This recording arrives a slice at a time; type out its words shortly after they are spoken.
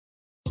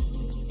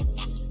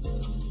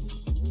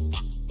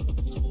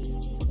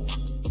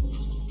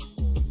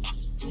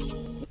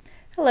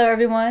Hello,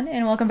 everyone,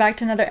 and welcome back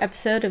to another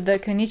episode of the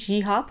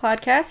Konich-Yeehaw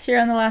podcast here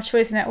on the Last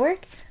Choice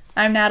Network.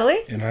 I'm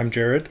Natalie. And I'm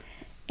Jared.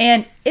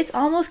 And it's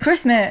almost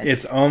Christmas.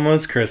 It's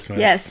almost Christmas.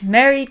 Yes,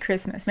 Merry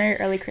Christmas. Merry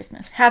early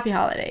Christmas. Happy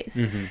holidays.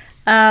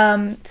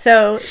 Mm-hmm.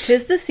 So,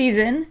 'tis the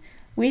season.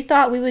 We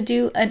thought we would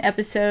do an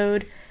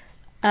episode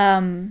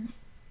kind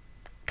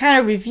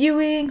of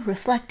reviewing,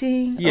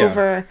 reflecting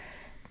over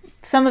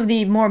some of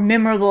the more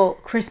memorable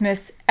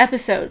Christmas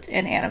episodes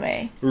in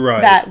anime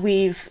that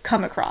we've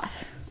come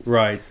across.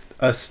 Right.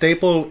 A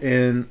staple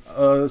in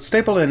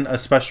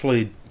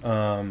especially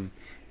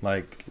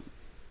like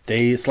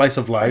slice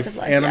of life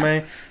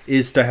anime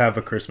is to have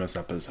a Christmas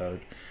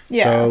episode.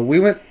 Yeah.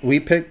 So we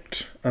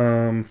picked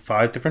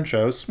 5 different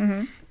shows,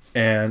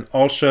 and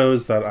all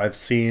shows that I've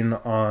seen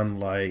on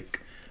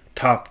like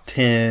top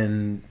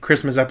 10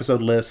 Christmas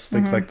episode lists,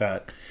 things like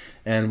that.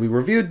 And we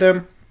reviewed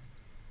them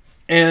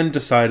and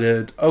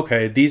decided,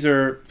 okay, these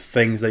are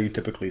things that you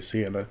typically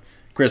see in a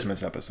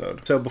Christmas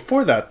episode. So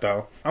before that,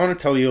 though, I want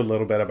to tell you a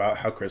little bit about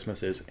how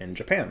Christmas is in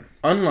Japan.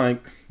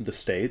 Unlike the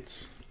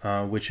States,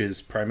 which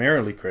is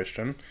primarily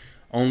Christian,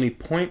 only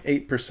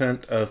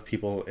 0.8% of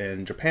people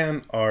in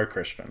Japan are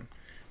Christian.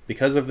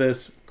 Because of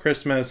this,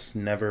 Christmas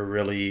never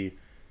really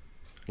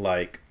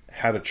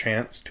had a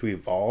chance to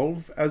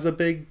evolve as a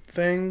big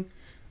thing.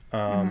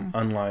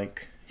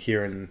 Unlike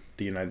here in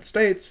the United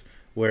States,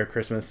 where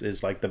Christmas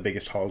is like the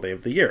biggest holiday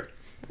of the year.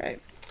 Right.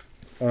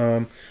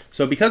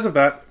 So because of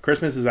that,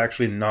 Christmas is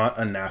actually not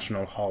a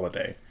national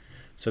holiday.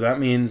 So that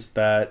means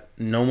that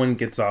no one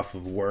gets off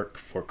of work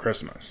for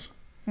Christmas.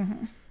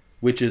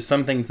 Which is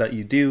some things that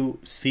you do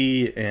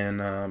see in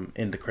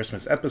the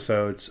Christmas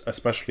episodes,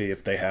 especially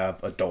if they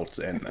have adults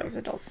in them. There's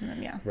adults in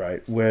them, yeah.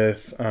 Right.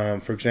 With,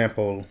 for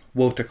example,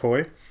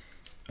 Wotakoi,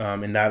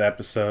 in that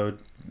episode,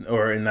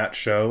 or in that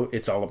show,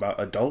 it's all about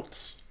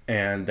adults,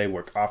 and they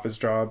work office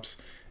jobs,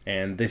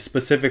 and they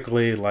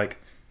specifically,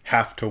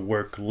 have to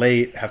work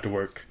late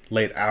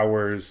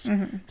hours,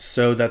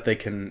 so that they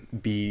can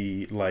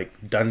be,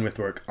 done with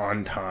work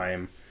on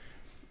time,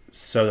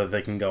 so that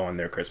they can go on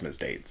their Christmas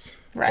dates.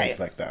 Right.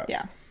 Things like that.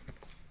 Yeah.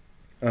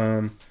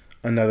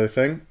 Another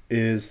thing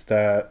is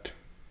that...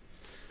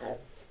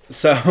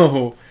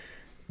 So,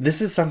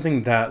 this is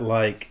something that,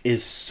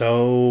 is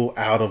so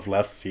out of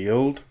left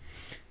field,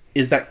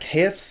 is that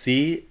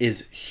KFC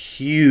is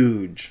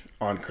huge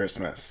on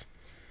Christmas.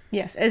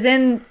 Yes, as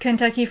in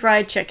Kentucky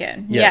Fried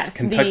Chicken. Yes,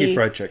 Kentucky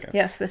Fried Chicken.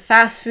 Yes, the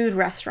fast food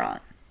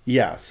restaurant.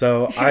 Yeah,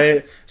 so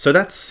so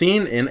that's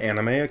seen in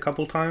anime a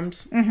couple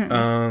times.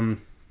 And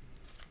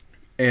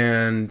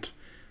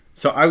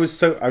so I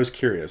was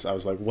curious. I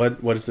was like,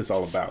 what is this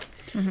all about?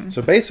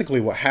 So basically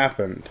what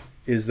happened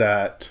is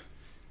that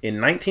in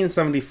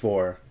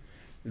 1974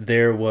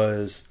 there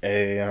was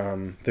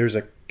there's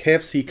a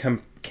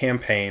KFC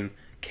campaign,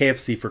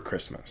 KFC for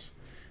Christmas.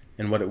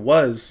 And what it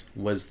was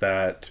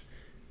that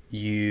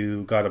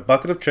you got a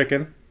bucket of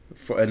chicken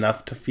for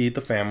enough to feed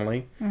the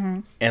family,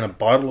 and a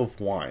bottle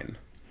of wine,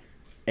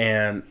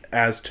 and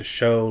as to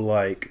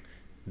show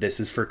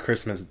this is for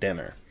Christmas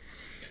dinner.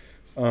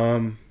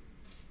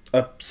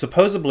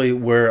 Supposedly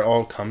where it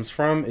all comes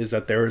from is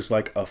that there was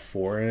a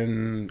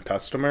foreign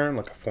customer,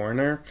 a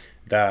foreigner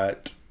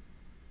that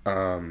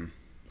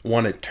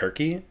wanted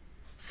turkey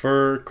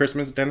for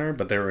Christmas dinner,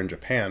 but they were in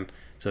Japan,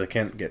 so they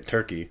can't get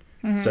turkey,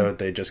 so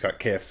they just got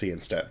KFC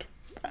instead.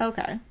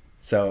 Okay.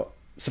 So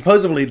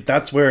supposedly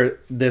that's where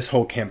this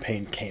whole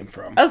campaign came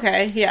from.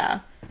 Okay,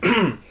 yeah.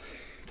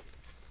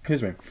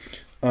 Excuse me.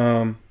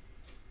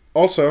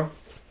 Also,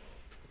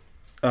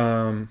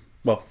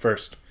 well,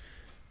 first,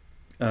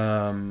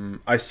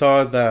 I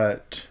saw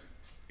that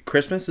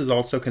Christmas is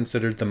also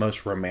considered the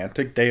most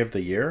romantic day of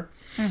the year,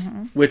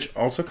 which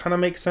also kind of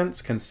makes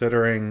sense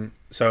considering,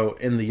 so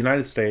in the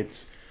United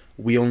States,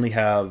 we only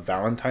have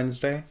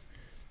Valentine's Day.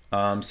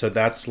 So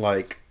that's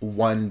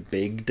one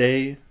big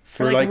day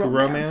for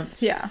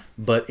romance. Yeah.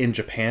 But in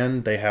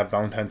Japan, they have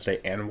Valentine's Day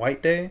and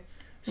White Day.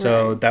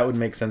 So that would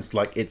make sense,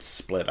 it's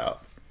split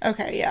up.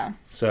 Okay, yeah.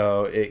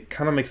 So it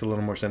kind of makes a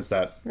little more sense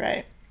that,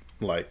 right,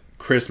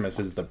 Christmas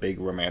is the big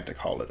romantic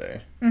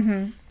holiday.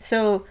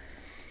 So,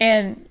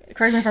 and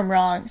correct me if I'm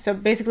wrong, so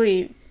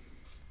basically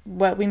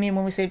what we mean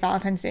when we say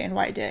Valentine's Day and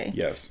White Day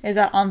is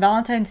that on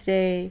Valentine's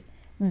Day,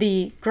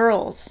 the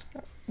girls,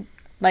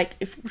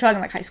 if we're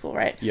talking high school,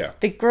 right? Yeah.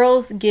 The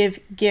girls give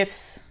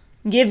gifts,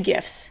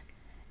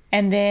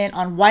 and then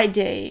on White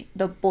Day,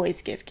 the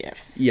boys give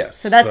gifts. Yes.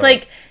 So that's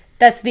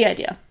that's the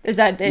idea, is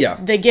that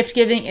the gift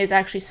giving is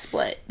actually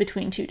split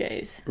between 2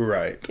 days.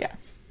 Right. Yeah.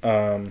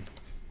 Oh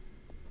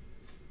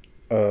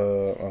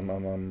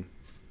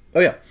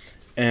yeah.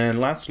 And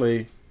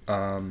lastly,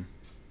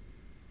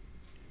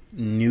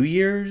 New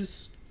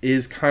Year's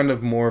is kind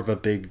of more of a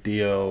big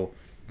deal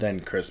than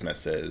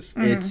Christmas is.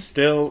 It's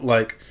still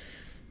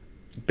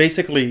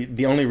basically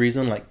the only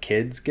reason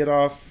kids get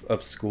off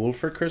of school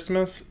for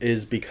Christmas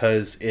is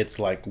because it's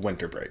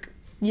winter break.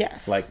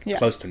 Yes.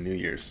 Close to New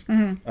Year's.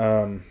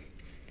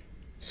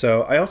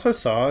 So I also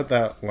saw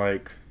that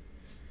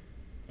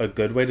a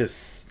good way to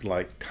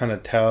like kind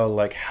of tell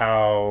like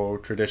how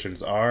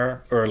traditions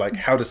are, or like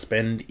how to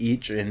spend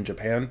each in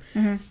Japan,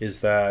 is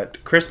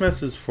that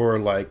Christmas is for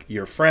like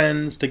your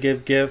friends to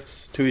give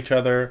gifts to each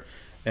other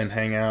and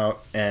hang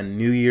out, and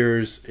New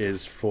Year's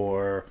is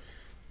for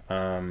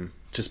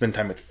to spend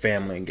time with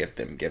family and give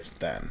them gifts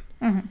then.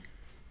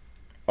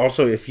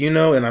 Also, if you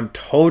know and I'm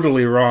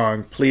totally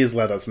wrong, please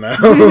let us know.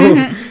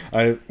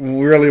 I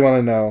really want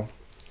to know.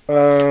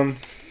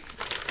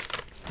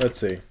 Let's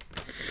see.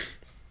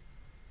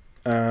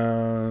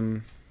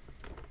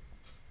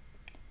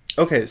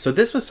 Okay, so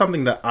this was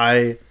something that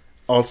I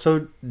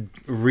also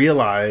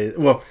realized.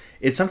 Well,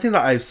 it's something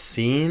that I've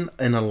seen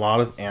in a lot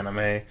of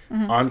anime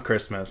on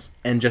Christmas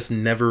and just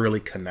never really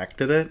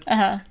connected it.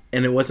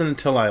 And it wasn't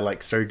until I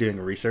like started doing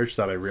research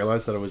that I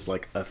realized that it was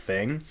like a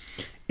thing.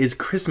 Is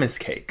Christmas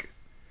cake.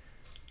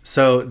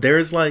 So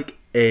there's like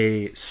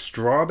a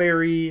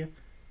strawberry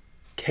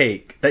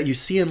cake that you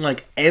see in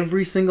like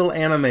every single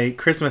anime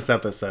Christmas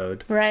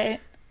episode. Right.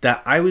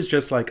 That I was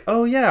just like,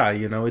 oh yeah,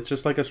 you know, it's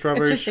just like a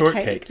strawberry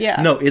shortcake.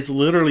 Yeah. No, it's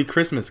literally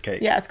Christmas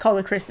cake. Yeah, it's called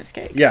a Christmas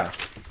cake. Yeah.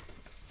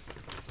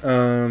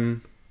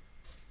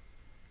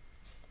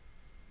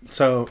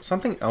 So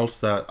something else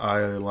that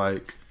I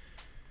like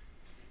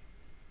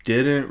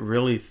didn't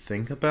really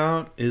think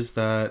about is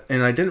that,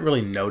 and I didn't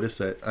really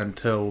notice it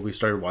until we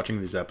started watching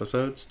these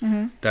episodes,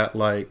 that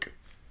like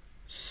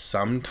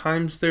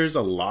sometimes there's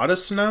a lot of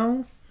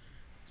snow,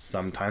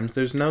 sometimes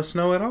there's no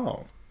snow at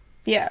all.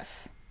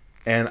 Yes.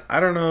 And I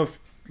don't know if,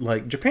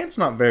 like, Japan's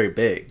not very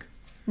big.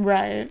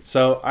 Right.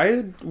 So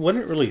I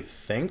wouldn't really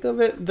think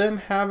of them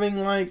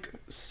having, like,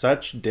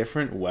 such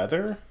different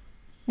weather.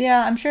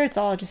 Yeah, I'm sure it's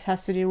all just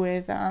has to do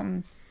with,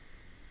 I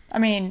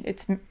mean,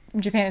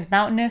 Japan is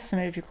mountainous, so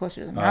maybe if you're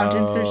closer to the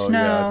mountains, there's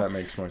snow. Yeah, that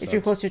makes more sense. If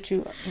you're closer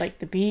to, like,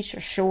 the beach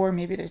or shore,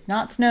 maybe there's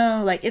not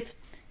snow. Like, it's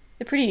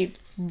a pretty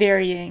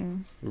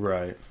varying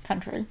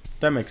country.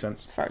 That makes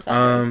sense. As far as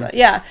that goes. But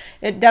yeah,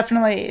 it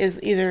definitely is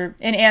either,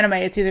 in anime,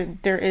 it's either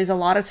there is a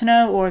lot of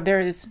snow or there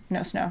is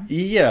no snow.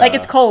 Yeah. Like,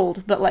 it's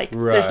cold, but, like,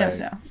 there's no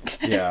snow.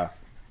 Yeah.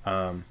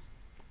 I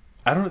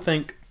don't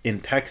think in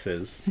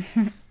Texas,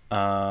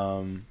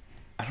 I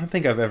don't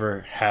think I've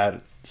ever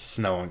had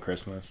snow on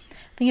Christmas.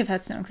 I think I've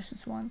had snow on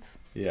Christmas once.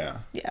 Yeah.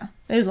 Yeah.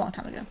 It was a long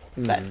time ago.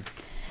 But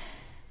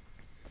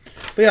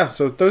yeah,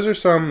 so those are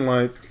some,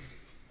 like,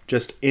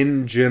 just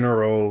in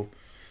general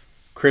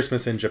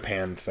Christmas in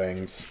Japan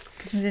things.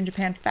 Christmas in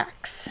Japan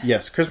facts.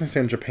 Yes, Christmas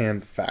in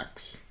Japan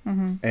facts.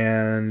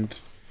 And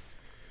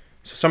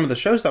so some of the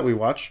shows that we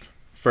watched.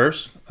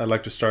 First, I'd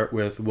like to start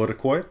with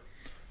Wotakoi.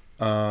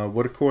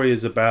 Wotakoi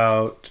is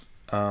about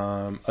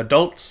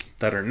adults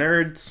that are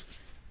nerds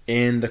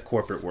in the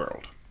corporate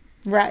world.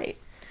 Right.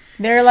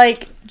 They're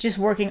like just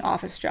working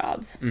office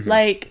jobs.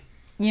 Like,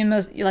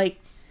 cubicles.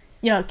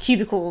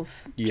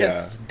 Yeah,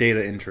 just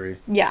data entry.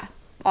 Yeah.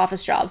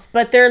 Office jobs,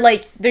 but they're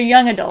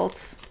young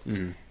adults,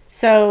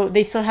 so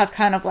they still have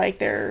kind of like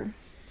their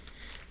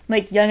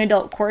like young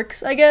adult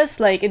quirks, I guess,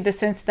 like in the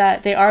sense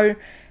that they are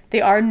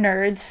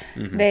nerds.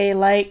 They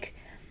like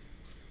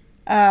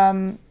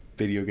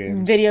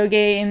video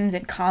games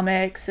and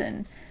comics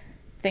and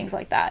things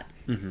like that.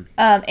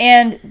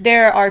 And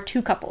there are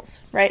two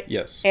couples, right?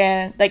 Yes.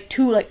 And like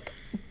two like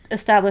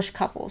established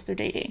couples they're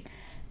dating.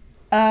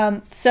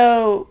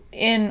 So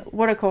in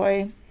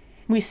Wotakoi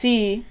we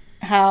see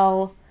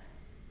how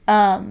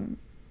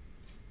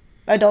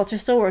adults are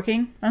still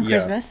working on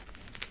Christmas.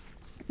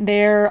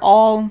 They're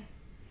all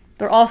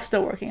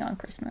still working on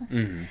Christmas.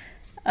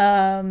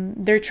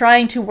 They're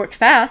trying to work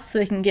fast so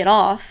they can get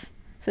off,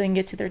 so they can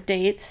get to their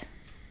dates,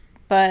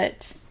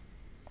 but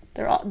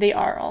they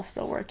are all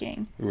still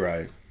working.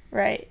 Right.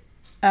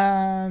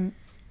 And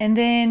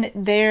then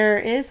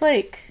there's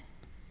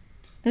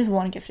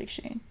one gift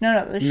exchange.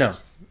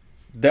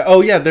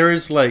 There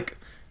is like,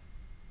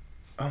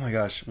 oh my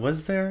gosh,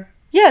 was there?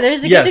 Yeah,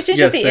 there's a gift exchange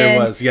at the end. Yes, there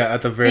was. Yeah,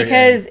 at the very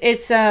because end.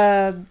 It's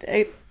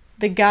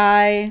the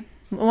guy,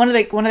 one of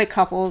the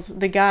couples.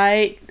 The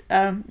guy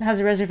has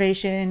a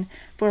reservation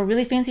for a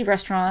really fancy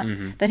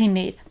restaurant that he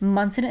made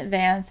months in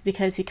advance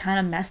because he kind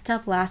of messed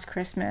up last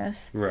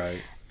Christmas. Right.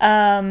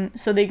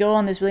 So they go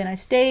on this really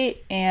nice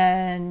date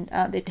and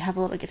they have a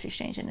little gift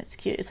exchange and it's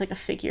cute. It's like a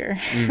figure,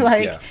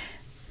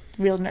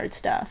 real nerd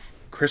stuff.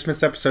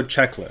 Christmas episode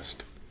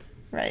checklist.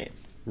 Right.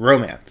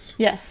 Romance.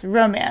 Yes,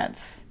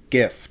 romance.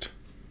 Gift.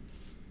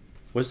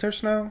 Was there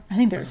snow? I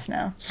think there was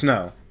snow.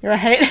 Snow. You're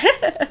right.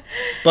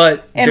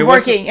 But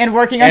working on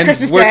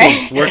Christmas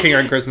Day. Working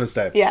on Christmas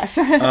Day. Yes.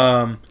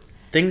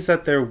 Things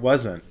that there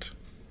wasn't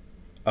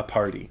a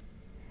party.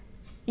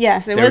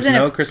 Yes, there was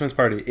no Christmas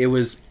party. It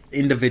was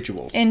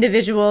individuals.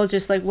 Individual,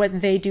 just like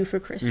what they do for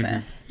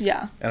Christmas.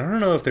 Yeah. And I don't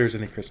know if there's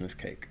any Christmas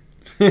cake.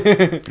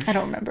 I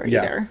don't remember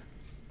either.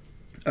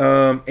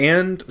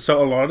 And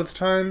so a lot of the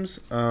times,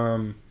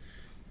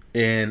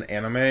 in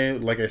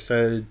anime, like I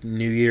said,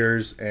 New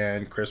Year's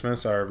and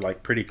Christmas are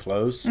like pretty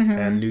close,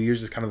 and New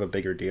Year's is kind of a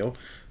bigger deal.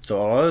 So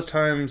a lot of the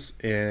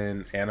times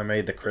in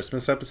anime, the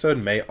Christmas episode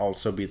may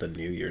also be the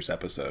New Year's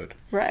episode.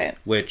 Right.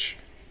 Which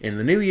in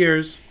the New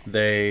Year's,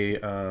 they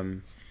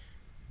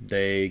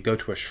They go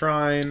to a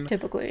shrine.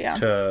 Typically, yeah.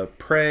 To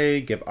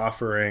pray, give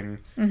offering.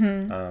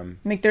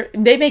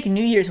 They make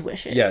New Year's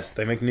wishes. Yes,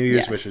 they make New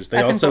Year's wishes. They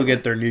also important.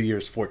 Get their New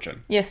Year's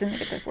fortune. Yes, and they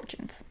get their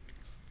fortunes.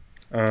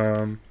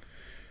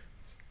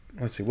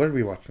 Let's see. What did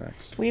we watch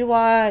next? We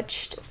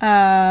watched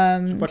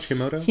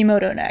Himoto?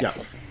 Himoto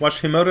next. Yeah.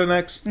 Watched Himoto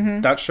next.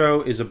 That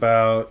show is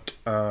about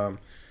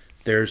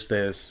there's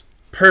this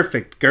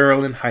perfect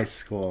girl in high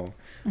school,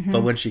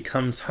 but when she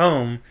comes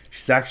home,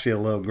 she's actually a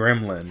little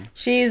gremlin.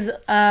 She's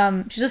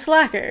a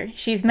slacker.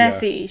 She's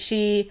messy. Yeah.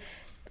 She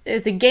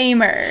is a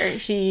gamer.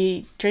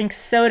 She drinks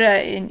soda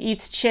and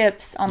eats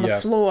chips on the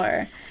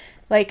floor,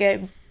 like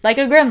a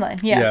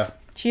gremlin. Yes,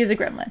 she is a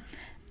gremlin.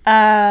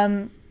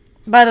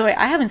 By the way,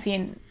 I haven't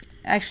seen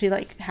actually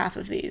like half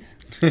of these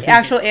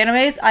actual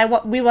animes. I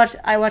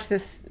watched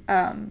this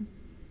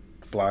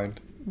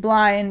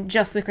blind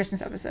just the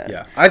Christmas episode.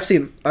 Yeah, I've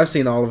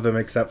seen all of them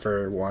except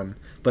for one,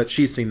 but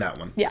she's seen that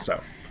one. Yeah.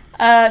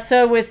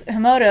 So with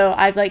Himoto,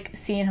 I've like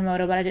seen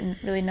Himoto, but I didn't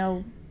really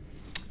know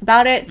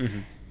about it.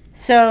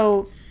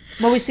 So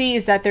what we see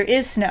is that there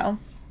is snow.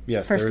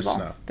 Yes, there is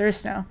snow. There is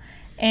snow,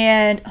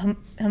 and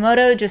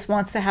Himoto just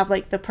wants to have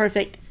like the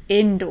perfect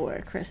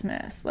indoor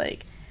Christmas.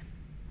 Like,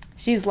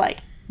 she's like,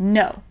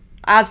 no,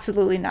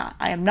 absolutely not.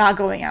 I am not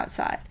going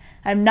outside.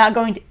 I'm not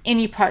going to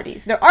any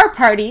parties. There are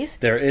parties.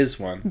 There is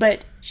one.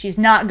 But she's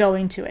not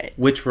going to it.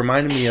 Which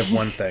reminded me of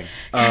one thing.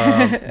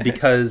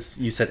 Because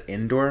you said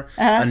indoor.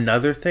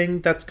 Another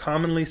thing that's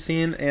commonly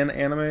seen in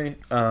anime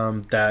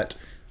that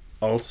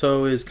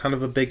also is kind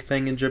of a big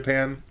thing in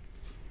Japan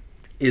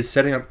is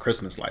setting up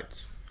Christmas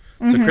lights.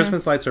 So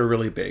Christmas lights are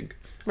really big.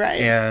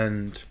 Right.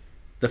 And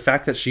the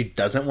fact that she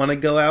doesn't want to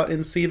go out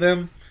and see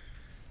them,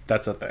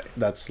 that's a thing.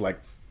 That's like,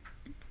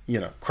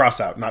 cross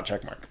out, not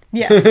check mark.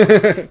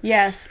 Yes.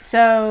 Yes.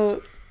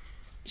 So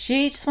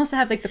she just wants to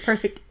have like the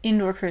perfect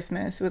indoor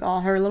Christmas with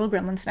all her little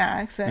gremlin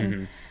snacks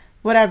and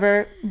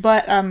whatever.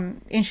 But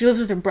and she lives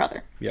with her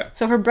brother. Yeah.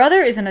 So her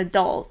brother is an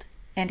adult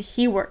and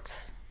he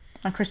works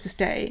on Christmas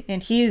Day,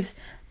 and he's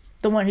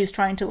the one who's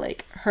trying to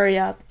like hurry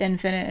up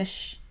and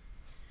finish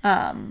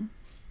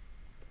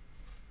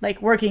like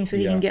working so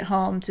he can get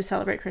home to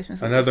celebrate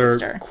Christmas with his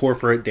sister. Another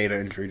corporate data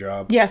entry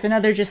job. Yes,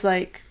 another just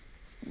like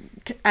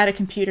at a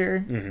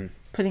computer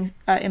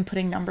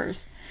inputting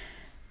numbers.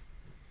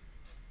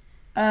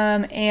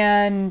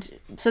 And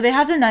so they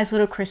have their nice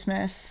little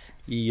Christmas.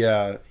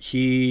 Yeah,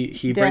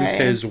 he brings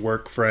his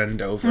work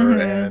friend over,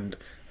 and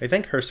I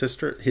think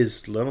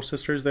his little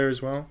sister's there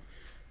as well.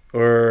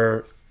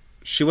 Or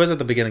she was at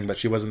the beginning, but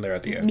she wasn't there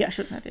at the end. Yeah,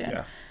 she wasn't at the end.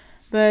 Yeah.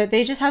 But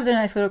they just have their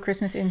nice little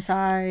Christmas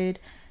inside.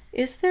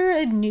 Is there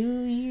a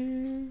New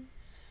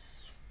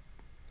Year's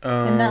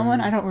in that one?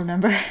 I don't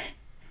remember.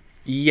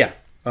 Yeah.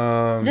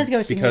 It does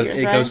go to because New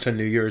Year's, it right? goes to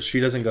New Year's. She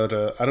doesn't go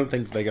to... I don't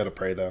think they go to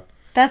pray, though.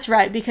 That's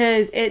right,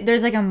 because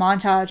there's like a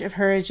montage of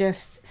her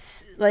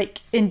just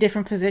like in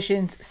different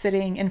positions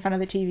sitting in front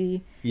of the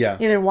TV. Yeah.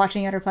 Either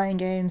watching it or playing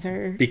games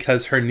or...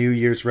 Because her New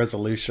Year's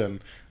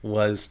resolution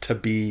was to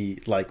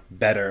be like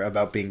better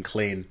about being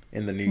clean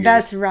in the New Year's.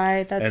 That's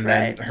right, and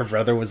then her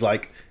brother was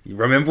like,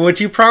 remember what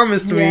you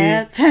promised me.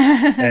 Yep.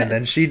 And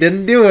then she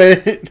didn't do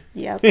it.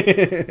 Yep.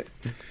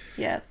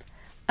 Yep.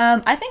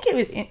 I think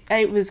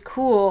it was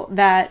cool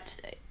that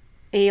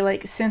a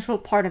like central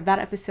part of that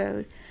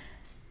episode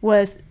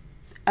was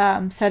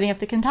setting up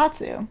the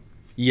Kantatsu.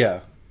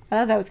 Yeah. I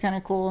thought that was kind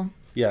of cool.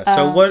 Yeah.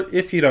 So what,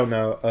 if you don't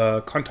know,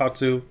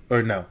 Kantatsu,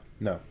 or no,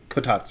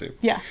 Kotatsu.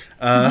 Yeah.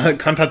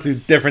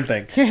 Kantatsu, different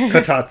thing.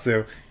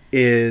 Kotatsu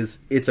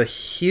it's a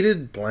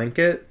heated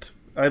blanket,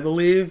 I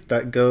believe,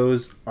 that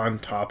goes on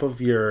top of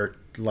your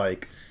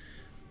like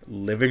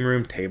living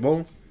room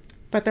table.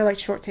 But they're like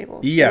short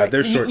tables. Yeah,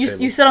 they're short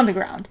tables. You sit on the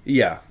ground.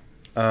 Yeah.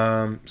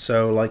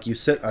 So like you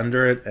sit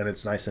under it and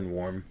it's nice and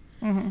warm.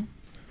 Mm-hmm.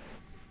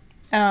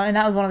 And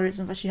that was one of the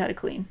reasons why she had to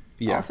clean.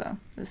 Yeah. Also,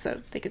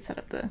 so they could set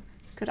up the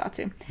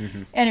Kodatsu.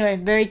 Mm-hmm. Anyway,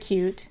 very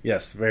cute.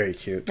 Yes, very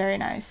cute. Very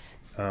nice.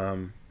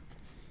 Then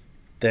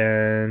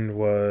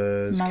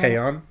was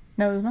K-On?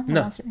 No, it was My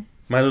Little Monster.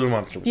 My Little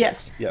Monster was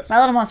next. Yes. My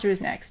Little Monster is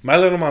next. My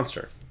Little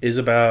Monster is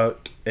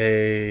about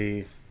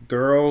a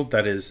girl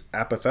that is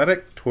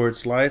apathetic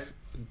towards life,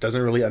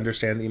 doesn't really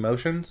understand the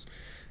emotions.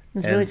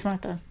 It's really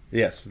smart, though.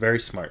 Yes, very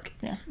smart.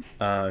 Yeah.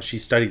 She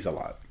studies a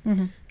lot.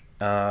 Mm-hmm.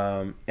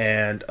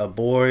 And a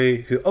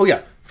boy who... Oh,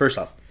 yeah. First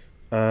off,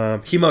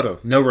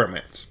 Himoto, no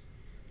romance.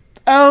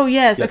 Oh,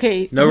 yes.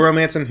 Okay. No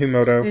romance in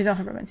Himoto. There's no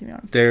romance in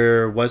Himoto.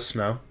 There was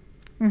snow.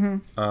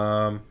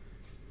 Mm-hmm.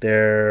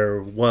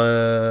 There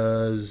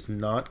was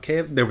not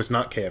KFC. There's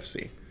not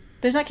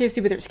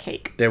KFC, but there's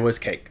cake. There was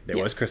cake. There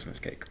was Christmas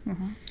cake.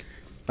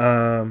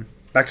 Mm-hmm.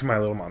 Back to My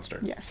Little Monster.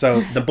 Yes.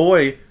 So the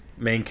boy,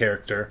 main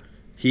character,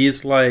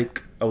 he's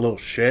like a little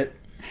shit.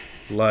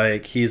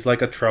 Like he's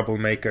like a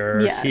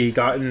troublemaker. Yes. He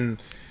got in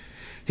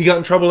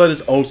trouble at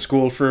his old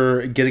school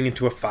for getting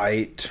into a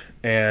fight,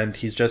 and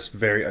he's just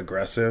very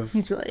aggressive.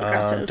 He's really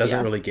aggressive.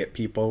 Doesn't really get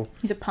people.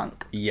 He's a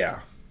punk.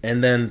 Yeah.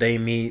 And then they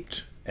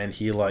meet, and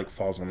he like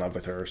falls in love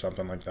with her or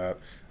something like that.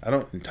 I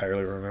don't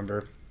entirely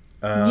remember.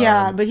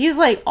 Yeah, but he's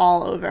like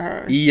all over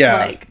her. Yeah,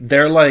 like,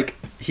 they're like,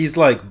 he's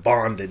like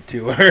bonded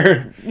to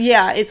her.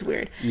 Yeah, it's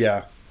weird.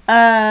 Yeah.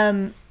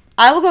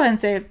 I will go ahead and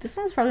say this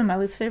one's probably my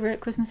least favorite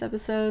Christmas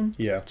episode.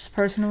 Yeah. Just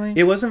personally.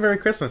 It wasn't very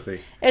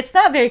Christmassy. It's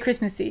not very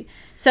Christmassy.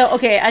 So,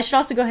 okay, I should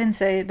also go ahead and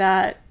say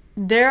that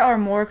there are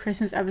more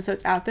Christmas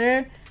episodes out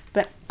there,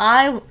 but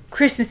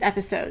Christmas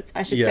episodes,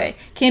 I should say,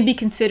 can be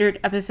considered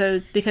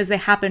episodes because they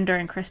happen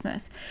during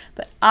Christmas.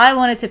 But I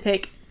wanted to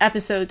pick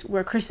episodes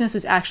where Christmas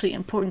was actually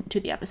important to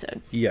the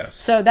episode. Yes.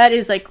 So that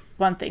is like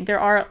one thing. There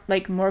are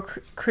like more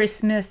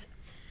Christmas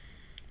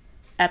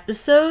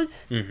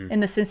episodes in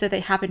the sense that they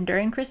happen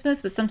during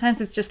Christmas, but sometimes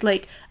it's just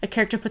like a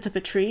character puts up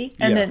a tree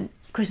and then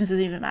Christmas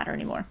doesn't even matter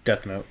anymore.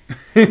 Death Note.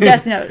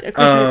 Death Note.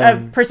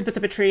 A person puts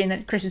up a tree and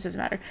then Christmas doesn't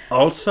matter.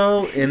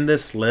 Also, in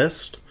this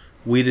list,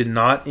 we did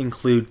not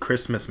include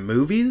Christmas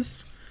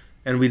movies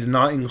and we did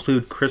not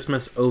include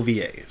Christmas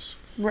OVAs.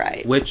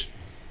 Right. Which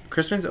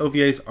Christmas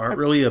OVAs aren't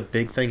really a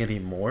big thing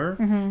anymore.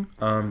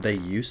 They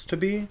used to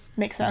be.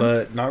 Makes sense.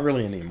 But not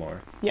really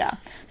anymore. Yeah.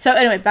 So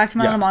anyway, back to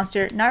My Little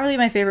Monster. Not really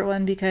my favorite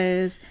one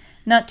because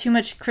not too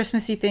many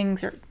Christmassy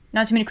things are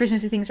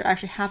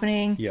actually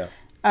happening. Yeah.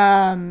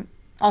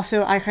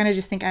 Also, I kind of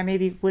just think I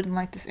maybe wouldn't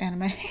like this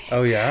anime.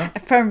 Oh yeah.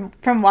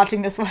 from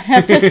watching this one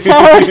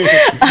episode.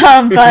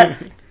 But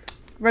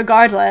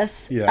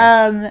regardless,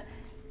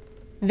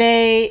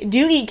 they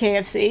do eat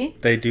KFC.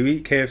 They do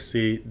eat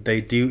KFC. They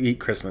do eat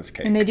Christmas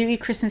cake. And they do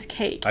eat Christmas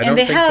cake. I don't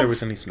think there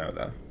was any snow,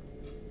 though.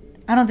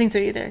 I don't think so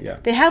either. Yeah.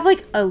 They have,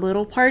 like, a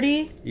little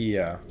party.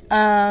 Yeah.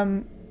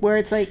 Where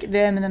it's, like,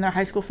 them and then their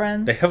high school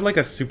friends. They have, like,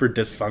 a super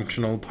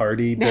dysfunctional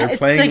party. They're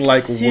playing,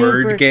 like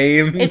word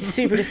games. It's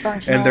super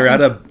dysfunctional. And they're at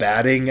a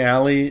batting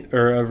alley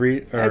or a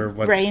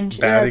range.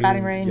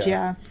 Batting range,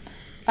 yeah.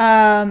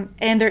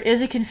 And there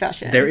is a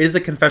confession. There is a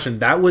confession.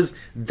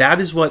 That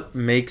is what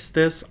makes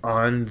this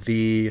on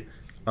the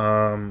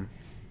on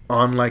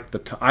like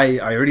the I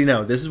already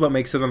know this is what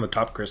makes it on the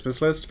top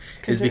Christmas list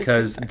is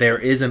because there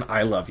is an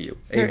I love you.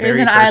 There is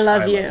an I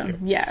love you.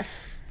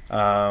 Yes.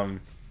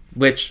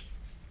 Which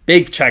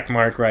big check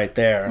mark right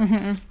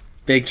there.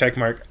 Big check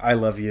mark. I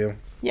love you.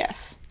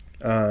 Yes.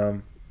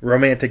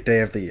 Romantic day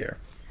of the year.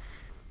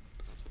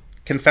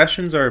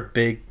 Confessions are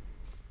big.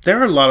 There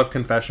are a lot of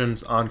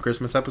confessions on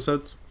Christmas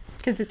episodes.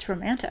 Because it's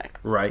romantic.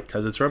 Right,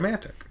 because it's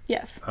romantic.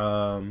 Yes.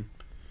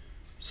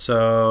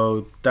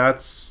 So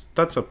that's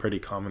a pretty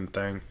common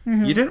thing.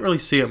 You didn't really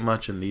see it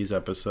much in these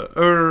episodes.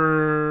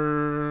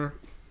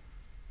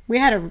 We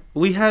had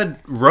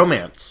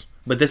romance,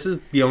 but this is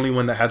the only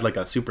one that had like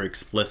a super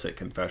explicit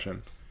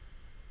confession.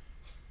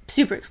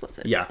 Super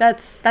explicit. Yeah.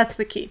 That's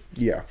the key.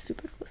 Yeah.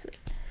 Super explicit.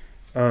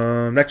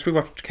 Next we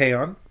watched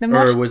K-On!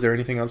 Or was there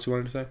anything else you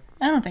wanted to say?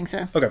 I don't think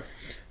so. Okay.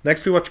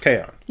 Next we watched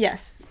K-On!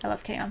 Yes, I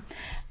love K-On!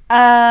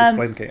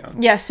 Explain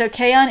K-On! Yeah, so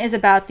K-On! Is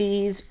about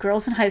these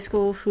girls in high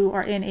school who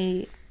are in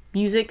a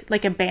music,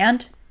 like a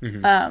band,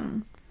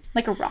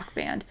 like a rock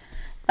band,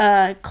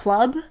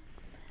 club.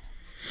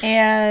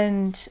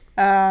 And,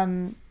 I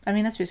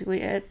mean, that's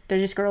basically it. They're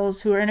just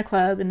girls who are in a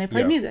club and they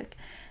play music.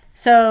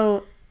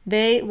 So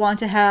they want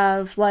to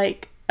have,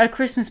 like, a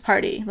Christmas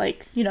party,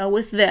 like, you know,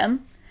 with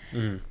them.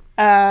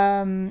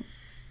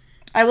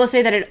 I will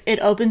say that it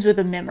opens with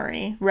a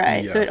memory,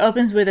 right? Yeah. So it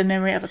opens with a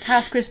memory of a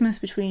past Christmas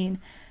between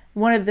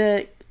one of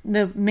the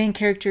main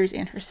characters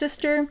and her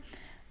sister,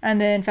 and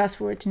then fast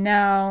forward to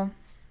now,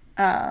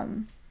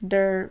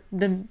 they're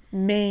the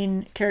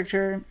main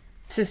character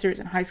sisters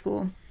in high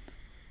school.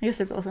 I guess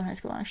they're both in high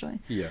school actually.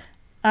 Yeah.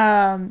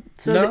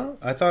 So no,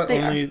 I thought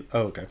only.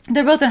 Oh, okay.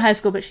 They're both in high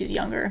school, but she's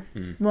younger.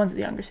 One's the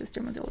younger sister,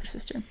 one's the older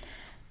sister.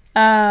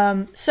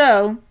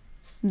 So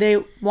they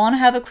want to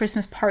have a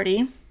Christmas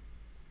party,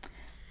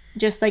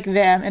 just like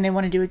them, and they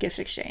want to do a gift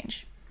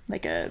exchange,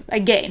 like a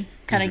game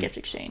kind of gift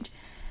exchange,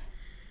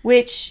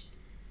 which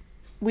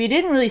we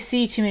didn't really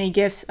see too many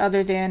gifts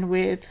other than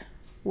with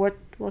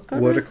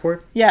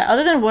Watercourt? Yeah,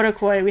 other than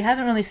Watercourt, we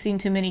haven't really seen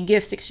too many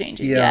gift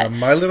exchanges yet. Yeah,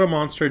 My Little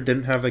Monster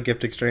didn't have a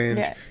gift exchange.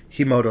 Yeah.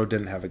 Himoto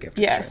didn't have a gift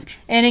exchange.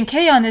 And in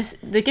K-On!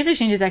 The gift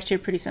exchange is actually a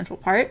pretty central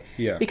part.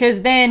 Yeah.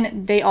 Because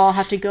then they all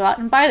have to go out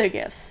and buy their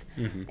gifts.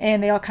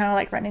 And they all kind of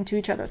like run into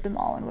each other at the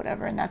mall and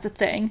whatever, and that's a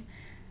thing.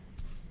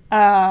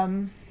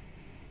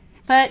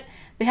 But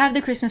they have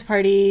the Christmas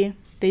party,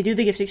 they do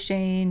the gift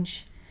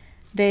exchange,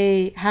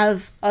 they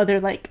have other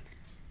like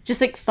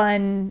just like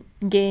fun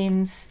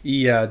games.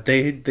 Yeah,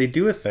 they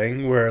do a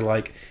thing where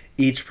like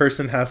each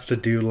person has to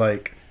do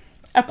like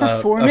a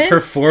performance. A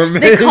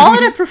performance. They call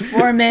it a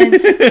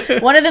performance.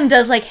 One of them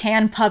does like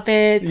hand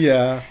puppets.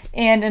 Yeah.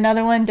 And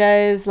another one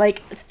does like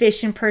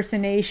fish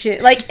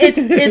impersonation. Like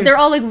they're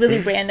all like really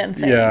random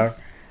things.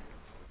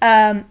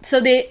 Yeah.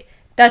 So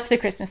that's the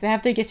Christmas. They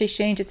have the gift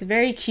exchange. It's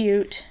very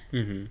cute.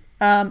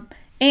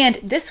 And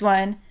this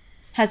one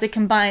has a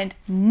combined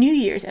New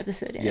Year's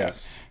episode in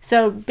it.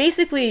 So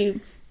basically,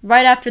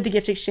 right after the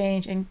gift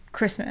exchange and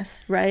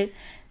Christmas, right?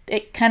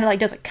 It kind of like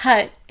does a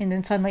cut, and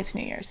then suddenly it's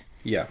New Year's.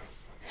 Yeah.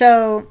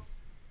 So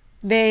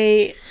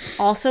they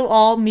also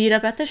all meet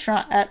up at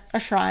a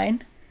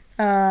shrine.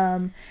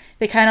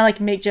 they kind of like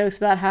make jokes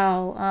about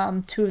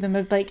how two of them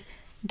have like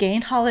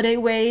gained holiday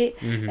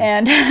weight,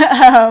 and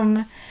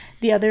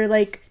the other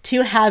like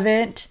two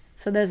haven't.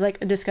 So there's like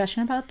a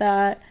discussion about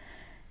that,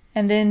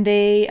 and then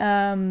they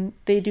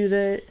do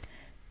the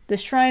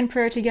shrine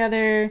prayer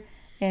together,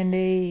 and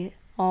they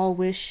all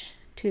wish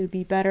to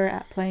be better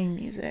at playing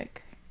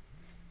music,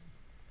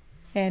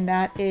 and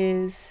that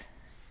is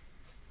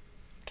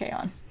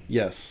K-On.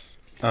 Yes.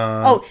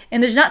 And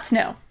there's not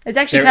snow. It's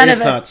actually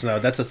not snow.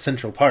 That's a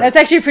central part. That's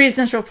actually a pretty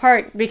central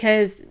part,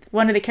 because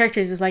one of the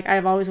characters is like,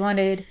 I've always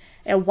wanted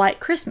a white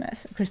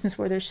Christmas, a Christmas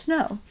where there's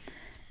snow.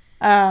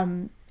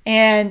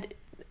 And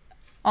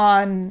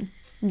on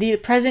the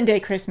present day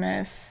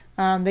Christmas,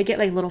 they get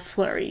like little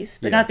flurries,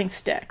 but nothing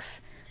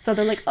sticks. So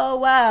they're like, oh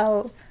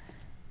wow,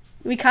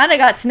 we kind of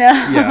got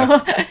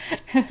snow.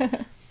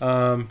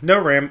 No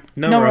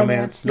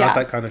romance. Not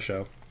that kind of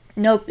show.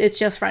 Nope, it's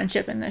just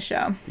friendship in this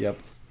show. Yep.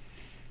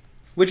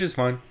 Which is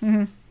fine.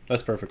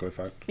 That's perfectly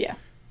fine. Yeah.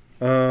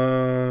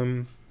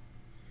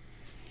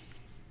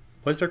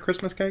 Was there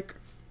Christmas cake?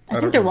 I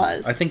think there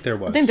was. I think there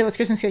was. I think there was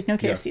Christmas cake. No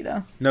KFC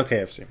though. No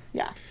KFC.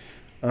 Yeah.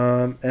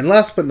 And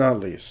last but not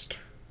least,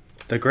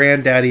 the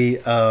granddaddy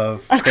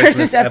of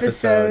Christmas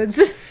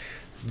episodes.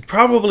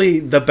 Probably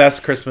the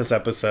best Christmas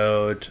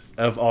episode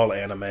of all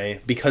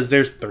anime, because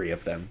there's 3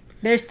 of them.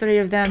 There's 3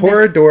 of them.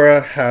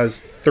 Toradora has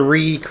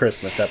 3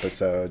 Christmas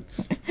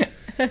episodes.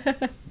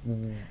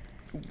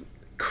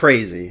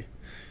 Crazy.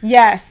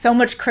 Yes, so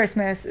much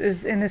Christmas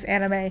is in this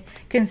anime,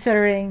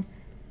 considering,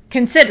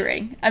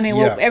 I mean,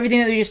 everything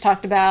that we just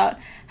talked about,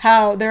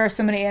 how there are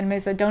so many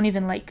animes that don't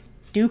even like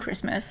do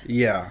Christmas.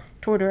 Yeah.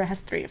 Toradora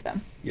has 3 of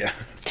them. Yeah.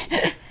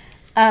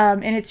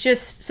 And it's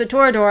just, so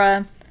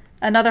Toradora,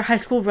 another high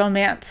school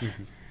romance.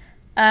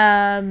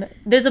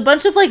 There's a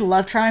bunch of like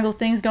love triangle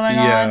things going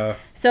on.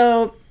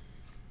 So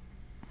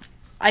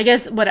I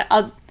guess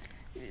I'll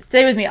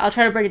stay with me. I'll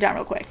try to break it down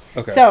real quick.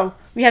 Okay. So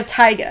we have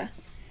Taiga,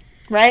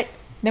 right?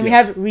 Then we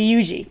have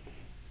Ryuji.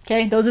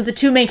 Okay, those are the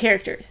 2 main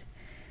characters.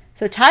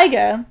 So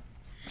Taiga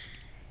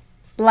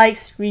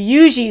likes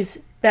Ryuji's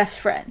best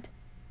friend,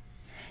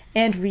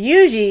 and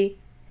Ryuji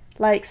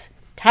likes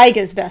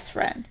Taiga's best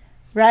friend,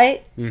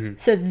 right?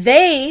 So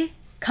they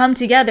come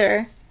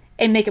together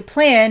and make a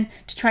plan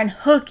to try and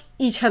hook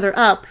each other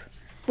up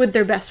with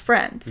their best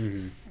friends.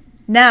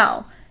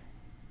 Now,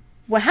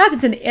 what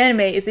happens in the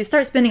anime is they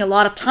start spending a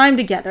lot of time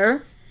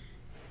together.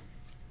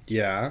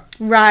 Yeah.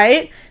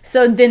 Right?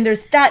 So then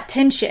there's that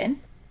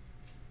tension.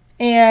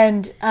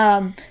 And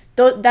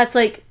that's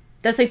like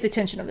the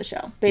tension of the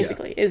show,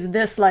 basically. Is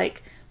this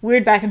like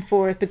weird back and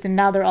forth, but then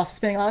now they're also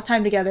spending a lot of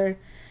time together.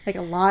 Like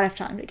a lot of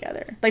time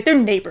together. Like they're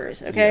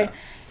neighbors, okay? Yeah.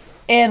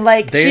 And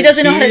like she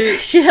also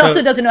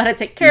doesn't know how to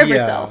take care of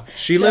herself.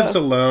 She lives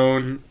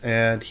alone,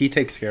 and he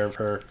takes care of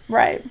her.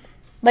 Right.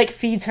 Like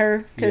feeds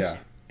her because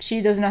she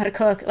doesn't know how to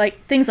cook.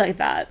 Like things like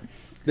that.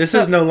 This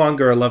is no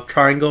longer a love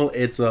triangle.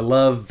 It's a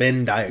love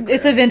Venn diagram.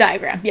 It's a Venn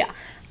diagram, yeah.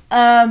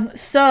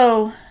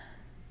 So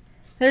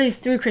there's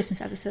 3 Christmas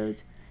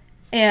episodes,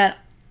 and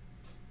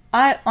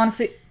I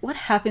honestly, what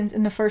happens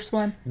in the first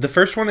one? The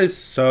first one is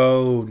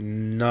so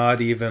not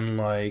even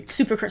like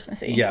super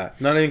Christmassy. Yeah,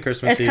 not even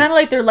Christmassy. It's kind of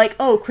like they're like,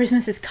 oh,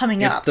 Christmas is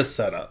coming up. It's the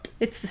setup.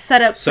 It's the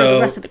setup for the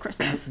rest of the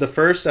Christmas. The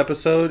first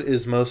episode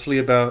is mostly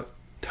about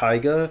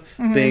Taiga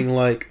being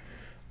like,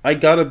 I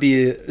gotta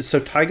be. So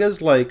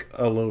Taiga's like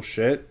a little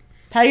shit.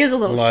 Taiga's a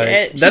little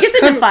shit. She gets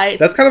into fights.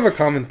 That's kind of a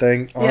common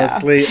thing,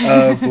 honestly,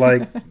 of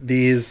like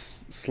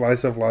these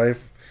slice of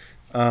life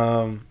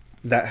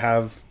that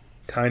have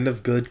kind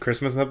of good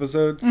Christmas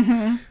episodes.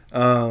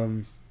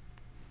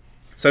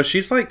 So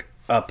she's like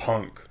a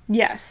punk.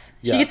 Yes.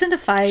 She gets into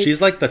fights.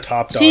 She's like the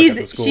top dog at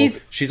the school.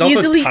 She's also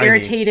easily tiny.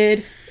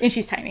 Irritated, and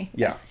she's tiny.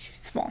 Yeah. Yes, she's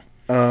small.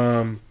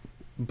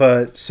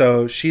 But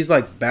so she's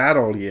like bad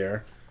all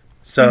year.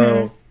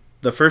 So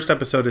the first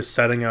episode is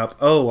setting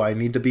up, I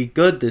need to be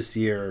good this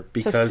year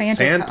because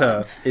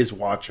Santa is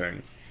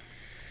watching.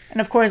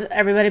 And of course,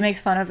 everybody makes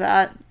fun of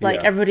that.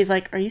 Like, everybody's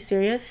like, are you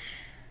serious?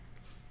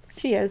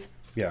 She is.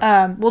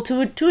 Yeah. Well, to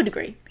a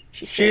degree.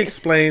 She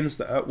explains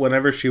that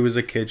whenever she was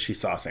a kid, she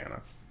saw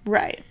Santa.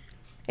 Right.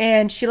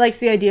 And she likes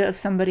the idea of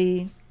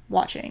somebody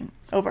watching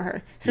over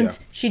her.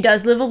 Since she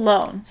does live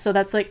alone. So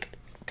that's like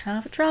kind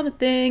of a trauma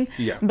thing.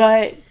 Yeah.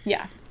 But,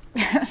 yeah.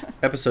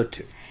 Episode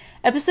 2.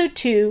 Episode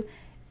 2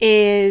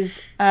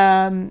 is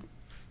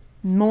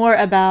more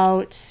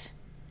about...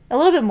 A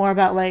little bit more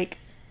about, like,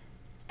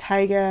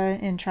 Taiga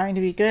and trying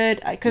to be good.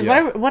 Because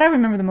what I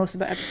remember the most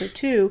about episode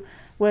 2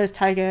 was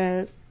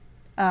Taiga...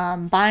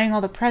 buying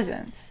all the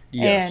presents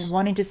and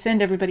wanting to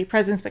send everybody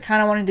presents, but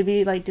kind of wanting to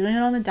be like doing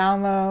it on the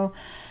down low.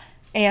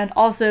 And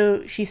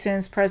also she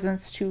sends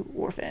presents to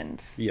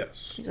orphans.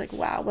 Yes. She's like,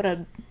 wow, what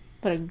a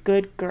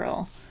good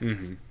girl.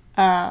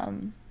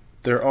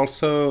 They're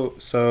also,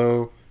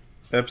 so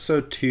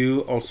episode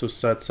 2 also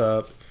sets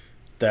up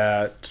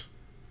that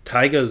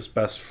Taiga's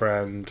best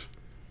friend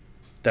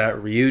that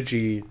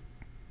Ryuji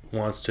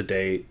wants to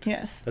date.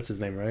 Yes. That's his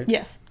name, right?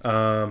 Yes.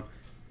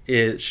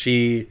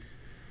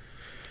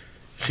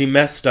 She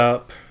messed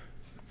up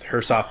her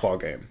softball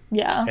game.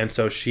 Yeah. And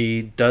so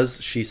she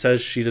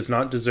says she does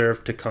not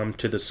deserve to come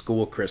to the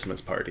school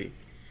Christmas party.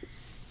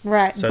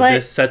 Right. So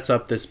this sets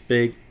up this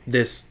big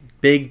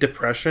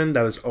depression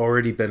that has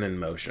already been in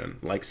motion,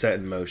 like set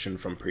in motion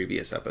from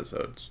previous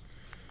episodes.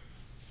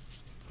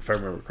 If I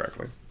remember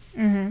correctly.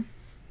 Mm-hmm.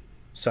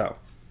 So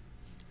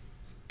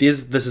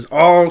this is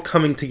all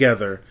coming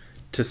together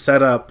to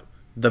set up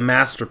the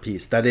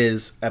masterpiece that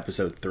is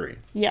episode 3.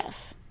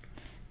 Yes.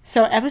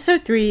 So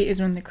episode 3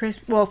 is when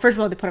well, first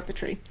of all, they put up the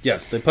tree.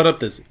 Yes, they put up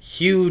this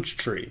huge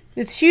tree.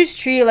 This huge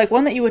tree, like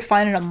one that you would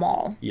find in a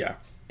mall. Yeah.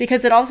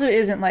 Because it also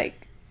isn't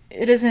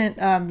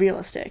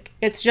realistic.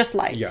 It's just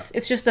lights. Yeah.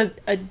 It's just a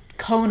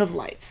cone of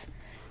lights.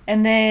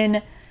 And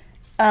then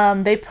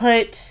they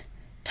put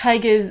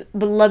Taiga's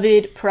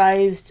beloved,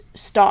 prized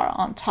star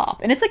on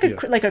top. And it's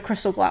like a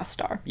crystal glass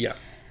star. Yeah.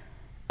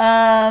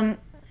 And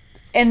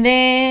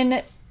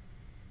then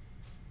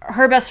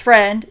her best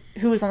friend,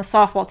 who was on the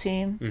softball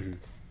team,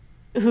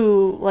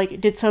 who like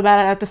did so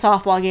bad at the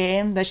softball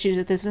game that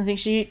she doesn't think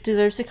she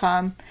deserves to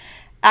come,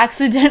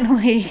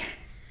 accidentally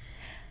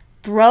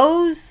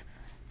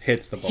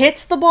hits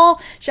the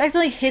ball. She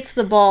accidentally hits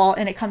the ball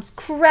and it comes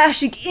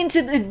crashing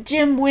into the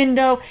gym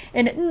window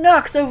and it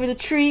knocks over the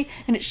tree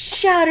and it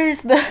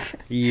shatters the...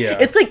 Yeah.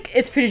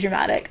 It's pretty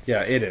dramatic.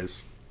 Yeah, it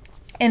is.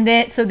 And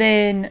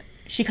then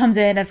she comes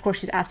in and of course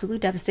she's absolutely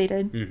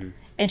devastated. Mm-hmm.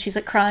 And she's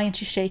like crying and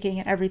she's shaking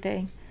and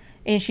everything.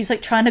 And she's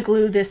like trying to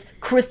glue this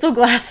crystal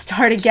glass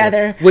star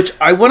together. Which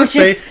I want to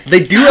say,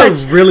 they do a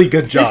really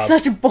good job. It's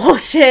such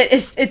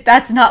bullshit.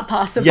 That's not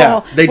possible. Yeah,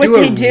 they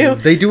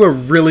do a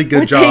really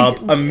good job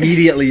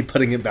immediately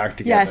putting it back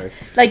together. Yes.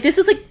 Like, this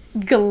is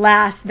like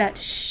glass that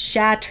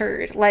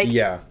shattered. Like,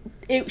 yeah.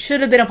 It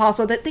should have been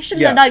impossible. That they should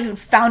have not even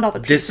found all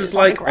the pieces. This is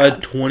like a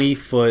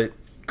 20-foot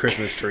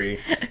Christmas tree.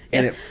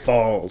 And it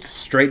falls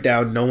straight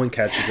down. No one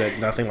catches it.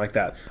 Nothing like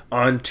that.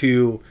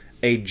 Onto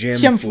a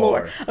gym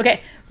floor.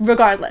 Okay.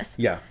 Regardless.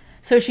 Yeah.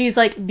 So she's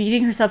like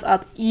beating herself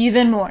up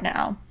even more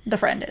now. The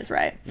friend is,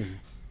 right? Mm-hmm.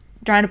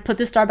 Trying to put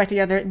this star back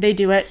together. They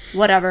do it.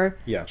 Whatever.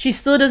 Yeah. She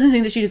still doesn't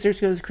think that she deserves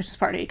to go to the Christmas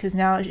party because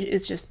now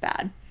it's just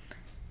bad.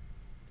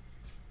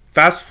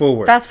 Fast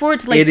forward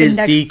to like the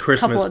next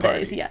couple of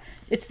days. Yeah.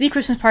 It's the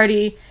Christmas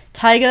party.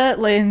 Taiga,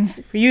 Lynn's,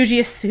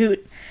 Ryuji's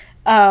suit,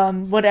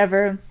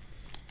 whatever.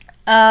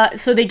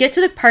 So they get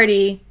to the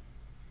party.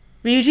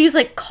 Ryuji's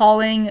like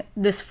calling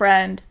this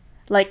friend.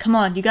 Like, come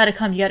on, you gotta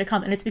come.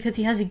 And it's because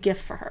he has a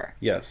gift for her.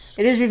 Yes.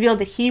 It is revealed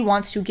that he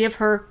wants to give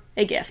her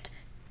a gift.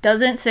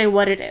 Doesn't say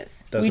what it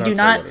is. We do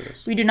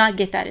not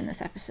get that in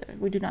this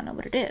episode. We do not know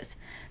what it is.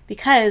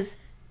 Because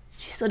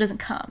she still doesn't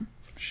come.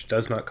 She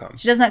does not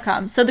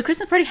come. So the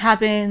Christmas party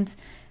happens.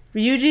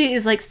 Ryuji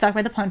is like stuck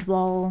by the punch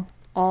bowl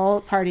all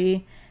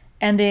party.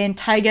 And then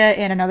Taiga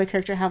and another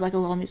character have like a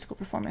little musical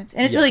performance.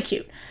 And it's really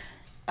cute.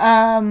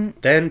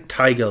 Then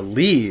Taiga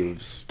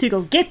leaves to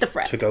go get the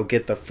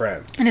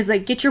friend. And is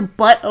like, get your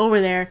butt over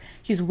there.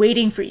 He's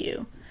waiting for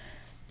you.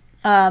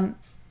 And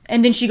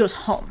then she goes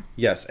home.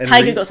 Yes. And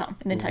Taiga goes home.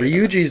 And then Taiga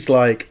Ryuji's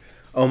like,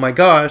 oh my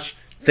gosh,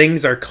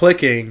 things are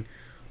clicking.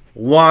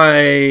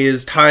 Why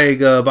is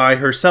Taiga by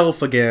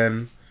herself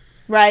again?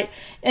 Right.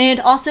 And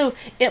also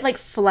it like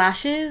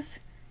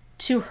flashes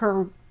to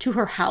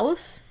her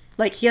house.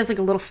 Like, he has, like,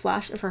 a little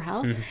flash of her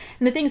house. Mm-hmm.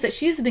 And the thing is that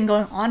she's been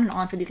going on and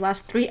on for these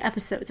last 3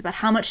 episodes about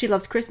how much she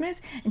loves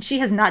Christmas, and she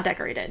has not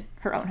decorated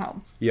her own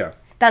home. Yeah.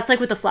 That's, like,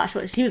 what the flash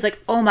was. He was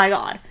like, oh, my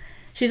God.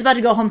 She's about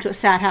to go home to a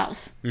sad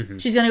house. Mm-hmm.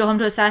 She's going to go home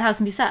to a sad house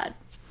and be sad.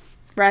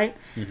 Right?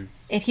 Mm-hmm.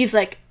 And he's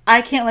like,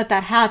 I can't let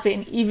that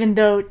happen, even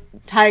though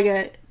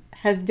Taiga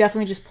has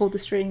definitely just pulled the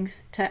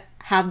strings to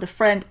have the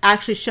friend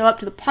actually show up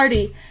to the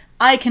party.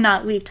 I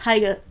cannot leave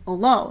Taiga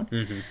alone.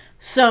 Mm-hmm.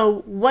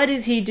 So, what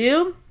does he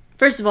do?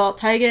 First of all,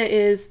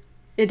 it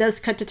does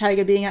cut to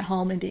Taiga being at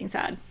home and being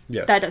sad.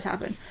 Yes. That does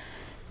happen.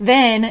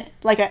 Then,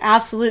 like an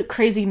absolute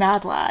crazy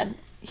mad lad,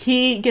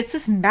 he gets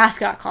this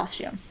mascot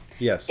costume.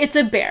 Yes. It's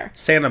a bear.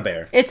 Santa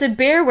bear. It's a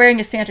bear wearing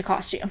a Santa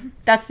costume.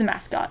 That's the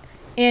mascot.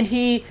 And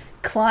he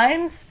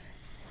climbs...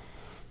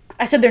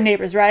 I said they're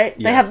neighbors, right?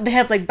 Yeah. They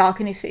have like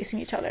balconies facing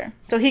each other.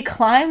 So he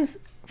climbs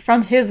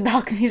from his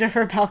balcony to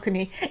her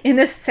balcony in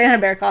this Santa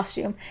bear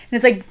costume. And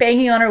it's like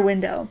banging on her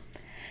window.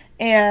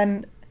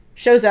 And...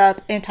 shows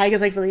up and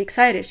Taiga's like really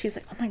excited. She's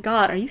like, oh my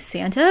God, are you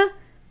Santa?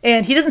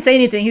 And he doesn't say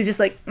anything. He's just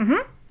like,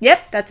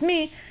 yep, that's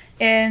me.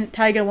 And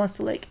Taiga wants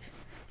to like,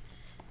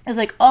 is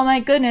like, oh my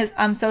goodness,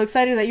 I'm so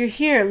excited that you're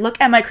here.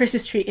 Look at my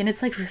Christmas tree. And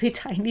it's like really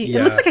tiny. Yeah.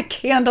 It looks like a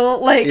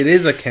candle. Like, it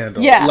is a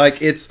candle. Yeah.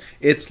 Like it's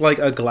like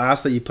a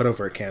glass that you put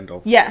over a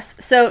candle. Yes.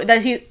 So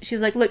that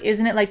she's like, look,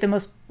 isn't it like the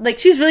most, like,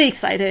 she's really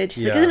excited.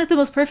 She's like, isn't it the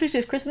most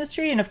perfect Christmas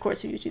tree? And of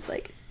course, she's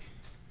like,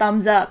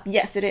 thumbs up.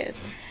 Yes, it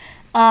is.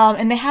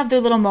 And they have their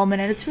little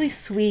moment, and it's really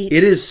sweet.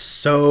 It is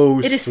so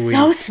sweet. It is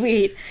so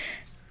sweet.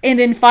 And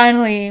then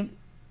finally,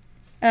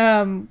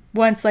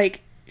 once,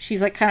 like,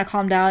 she's, like, kind of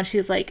calmed down,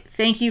 she's like,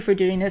 thank you for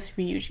doing this,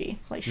 Ryuji.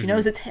 Like, she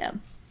knows it's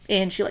him.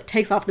 And she, like,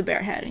 takes off the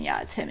bear head, and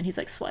yeah, it's him, and he's,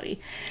 like,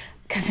 sweaty.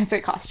 Because it's a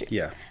costume.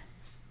 Yeah.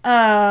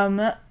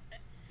 And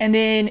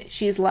then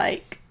she's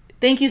like,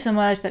 thank you so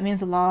much, that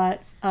means a lot.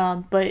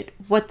 But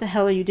what the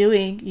hell are you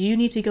doing? You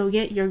need to go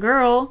get your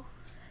girl,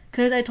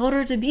 because I told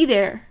her to be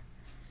there,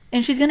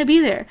 and she's gonna be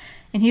there.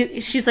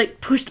 And she's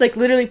like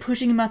literally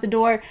pushing him out the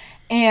door,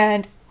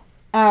 and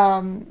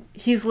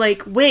he's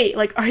like, wait,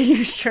 like, are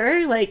you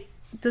sure? Like,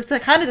 this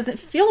kind of doesn't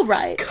feel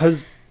right.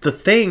 Because the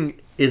thing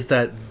is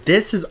that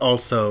this is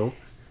also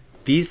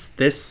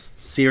this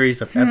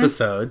series of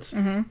episodes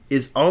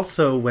is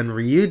also when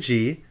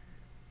Ryuji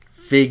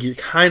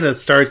kind of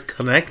starts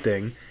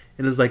connecting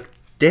and is like,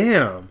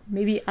 damn,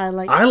 maybe I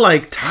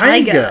like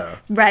Taiga.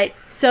 Right.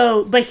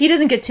 So, but he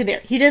doesn't get to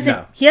there. He doesn't.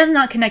 No. He has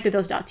not connected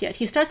those dots yet.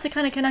 He starts to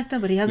kind of connect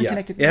them, but he hasn't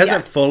connected them. It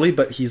hasn't fully,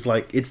 but he's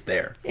like, it's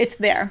there. It's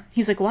there.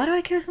 He's like, why do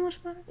I care so much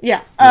about it?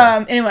 Yeah.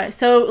 Anyway,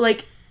 so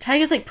like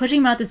Taiga's like pushing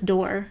him out this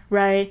door,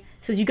 right?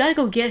 Says, you gotta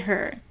go get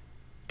her.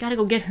 Gotta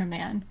go get her,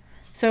 man.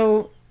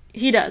 So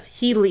he does.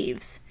 He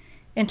leaves.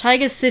 And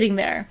Taiga's sitting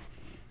there.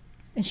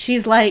 And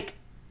she's like,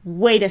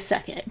 wait a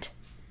second.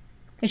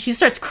 And she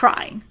starts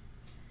crying.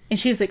 And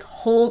she's like,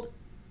 hold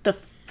the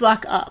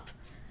fuck up.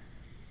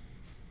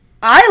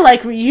 I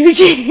like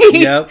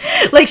Ryuji. Yep.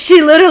 Like,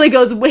 she literally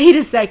goes, wait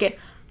a second.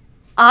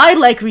 I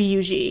like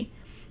Ryuji.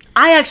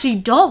 I actually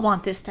don't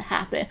want this to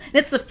happen. And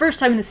it's the first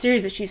time in the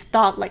series that she's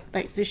thought, like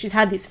she's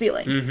had these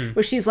feelings.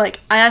 Where she's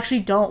like, I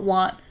actually don't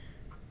want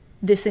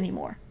this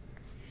anymore.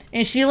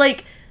 And she,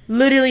 like,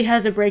 literally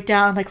has a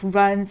breakdown, like,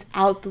 runs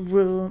out the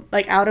room,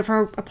 like, out of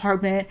her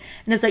apartment.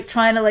 And is, like,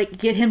 trying to, like,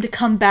 get him to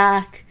come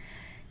back.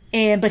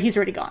 But he's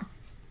already gone.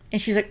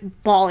 And she's, like,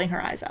 bawling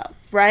her eyes out,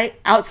 right?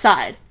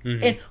 Outside.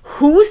 And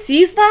who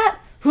sees that?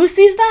 Who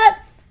sees that?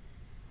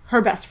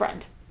 Her best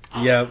friend.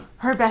 Yep.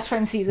 Her best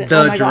friend sees it.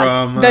 The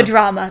drama. God. The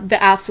drama.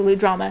 The absolute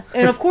drama.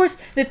 And, of course,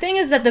 the thing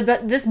is that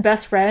this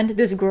best friend,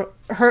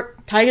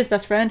 Taiga's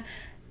best friend,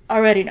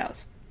 already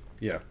knows.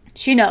 Yeah.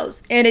 She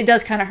knows. And it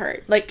does kind of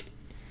hurt. Like,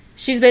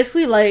 she's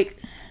basically, like,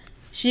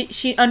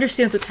 she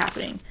understands what's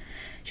happening.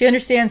 She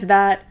understands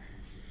that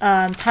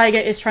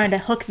Taiga is trying to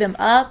hook them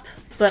up,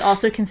 but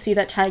also can see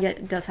that Taiga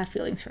does have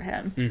feelings for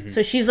him.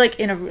 So she's, like,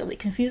 in a really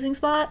confusing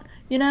spot,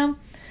 you know?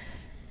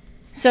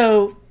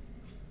 So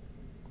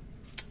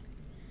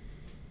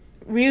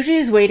Ryuji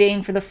is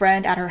waiting for the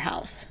friend at her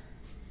house.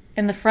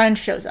 And the friend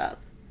shows up.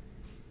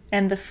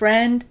 And the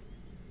friend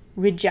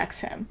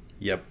rejects him.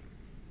 Yep.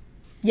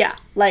 Yeah,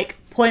 like,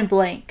 point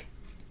blank,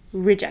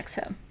 rejects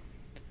him.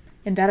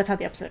 And that is how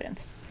the episode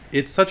ends.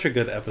 It's such a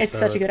good episode. It's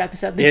such a good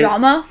episode. The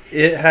drama.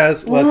 It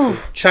has,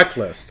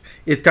 checklist.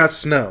 It's got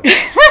snow.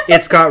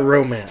 It's got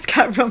romance. It's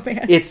got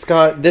romance. It's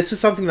got, this is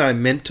something that I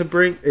meant to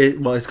bring,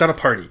 it's got a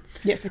party.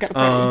 Yes, it's got a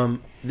party.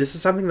 This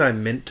is something that I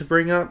meant to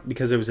bring up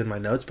because it was in my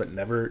notes but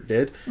never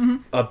did.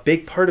 A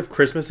big part of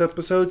Christmas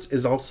episodes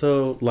is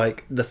also,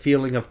 like, the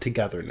feeling of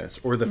togetherness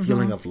or the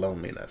feeling of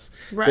loneliness.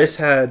 Right. This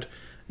had,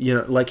 you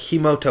know, like,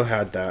 Himoto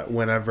had that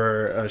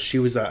whenever she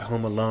was at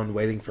home alone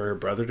waiting for her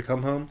brother to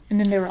come home. And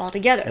then they were all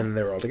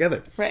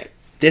together. Right.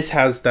 This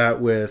has that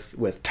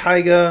with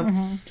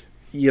Taiga.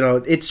 You know,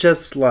 it's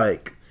just,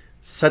 like,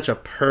 such a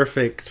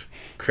perfect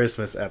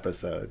Christmas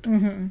episode.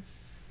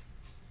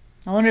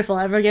 I wonder if I'll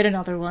ever get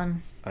another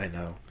one. I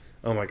know.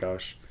 Oh my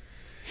gosh.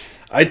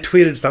 I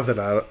tweeted something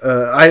out.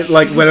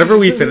 Whenever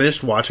we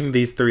finished watching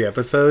these 3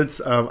 episodes,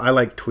 I,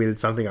 like, tweeted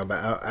something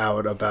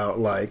about,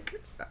 like,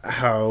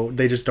 how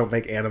they just don't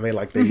make anime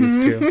like they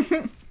used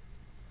to.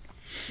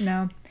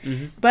 No.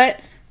 But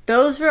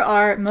those were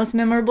our most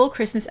memorable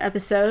Christmas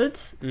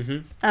episodes.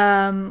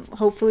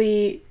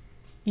 Hopefully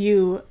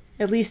you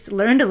at least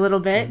learned a little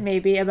bit,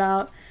 maybe,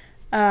 about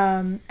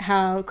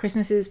how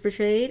Christmas is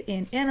portrayed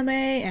in anime,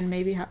 and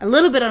maybe a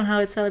little bit on how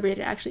it's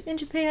celebrated actually in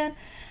Japan.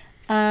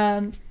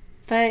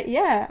 But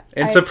yeah.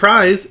 And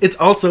surprise, it's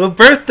also a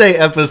birthday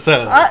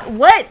episode.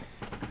 What?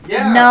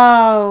 Yeah.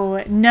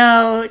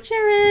 No,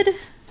 Jared.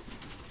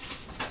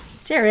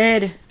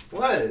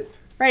 What?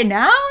 Right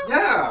now?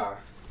 Yeah.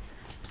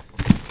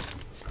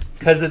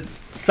 Because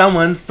it's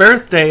someone's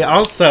birthday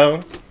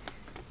also.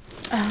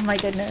 Oh my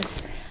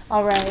goodness.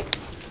 All right.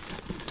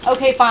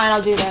 Okay, fine,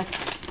 I'll do this.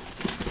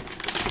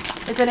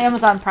 It's an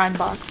Amazon Prime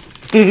box.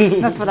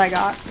 That's what I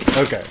got.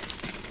 Okay.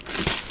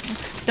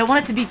 Don't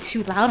want it to be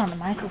too loud on the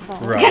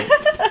microphone. Right.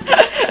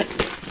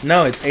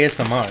 No, it's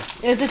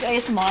ASMR. Is this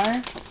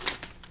ASMR?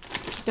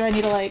 Do I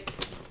need to, like...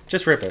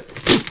 Just rip it.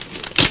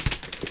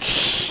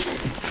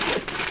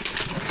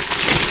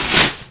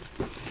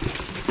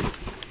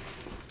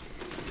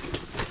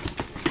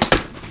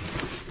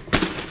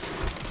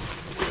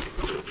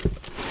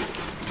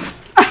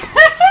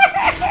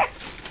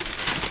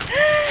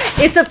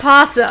 It's a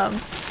possum.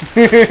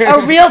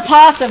 A real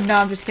possum. No,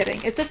 I'm just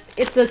kidding. It's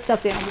the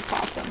stuffed animal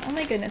possum. Oh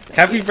my goodness.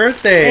 Happy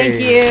birthday. Thank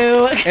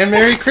you. And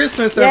Merry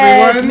Christmas,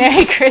 yes, everyone.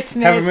 Merry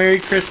Christmas. Have a Merry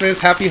Christmas.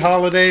 Happy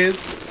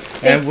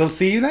holidays. And we'll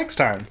see you next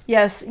time.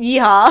 Yes.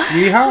 Yeehaw.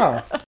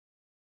 Yeehaw.